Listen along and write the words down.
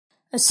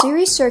A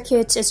series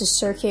circuit is a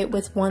circuit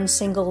with one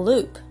single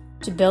loop.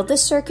 To build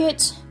this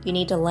circuit, you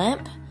need a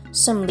lamp,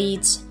 some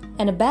leads,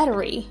 and a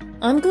battery.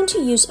 I'm going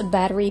to use a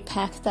battery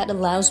pack that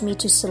allows me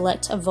to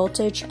select a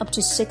voltage up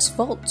to 6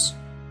 volts.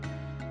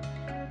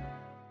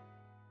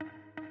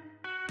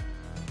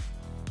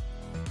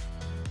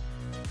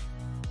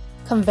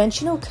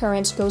 Conventional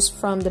current goes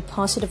from the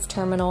positive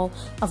terminal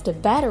of the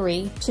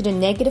battery to the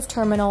negative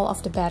terminal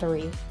of the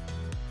battery.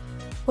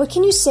 What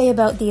can you say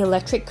about the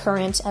electric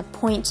current at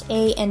point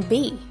A and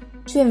B?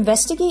 To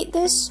investigate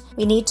this,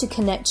 we need to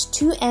connect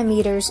 2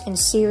 ammeters in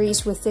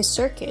series with this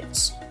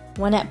circuit,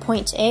 one at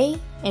point A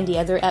and the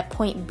other at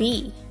point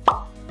B.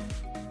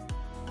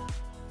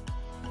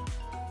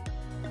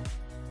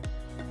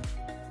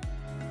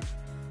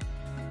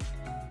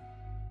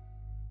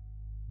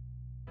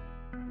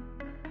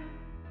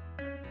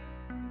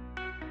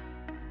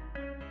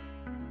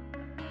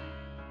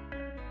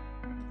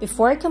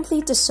 Before I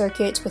complete the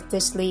circuit with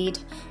this lead,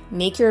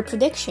 make your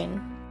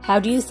prediction. How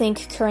do you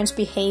think current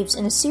behaves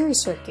in a series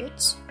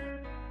circuit?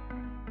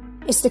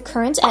 Is the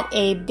current at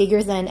A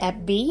bigger than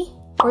at B?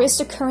 Or is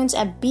the current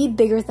at B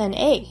bigger than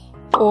A?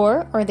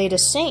 Or are they the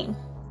same?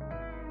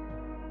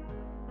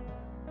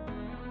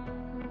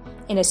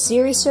 In a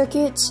series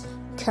circuit,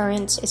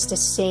 current is the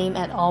same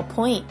at all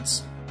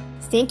points.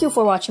 Thank you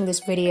for watching this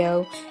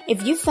video.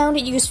 If you found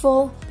it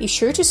useful, be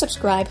sure to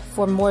subscribe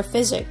for more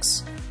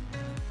physics.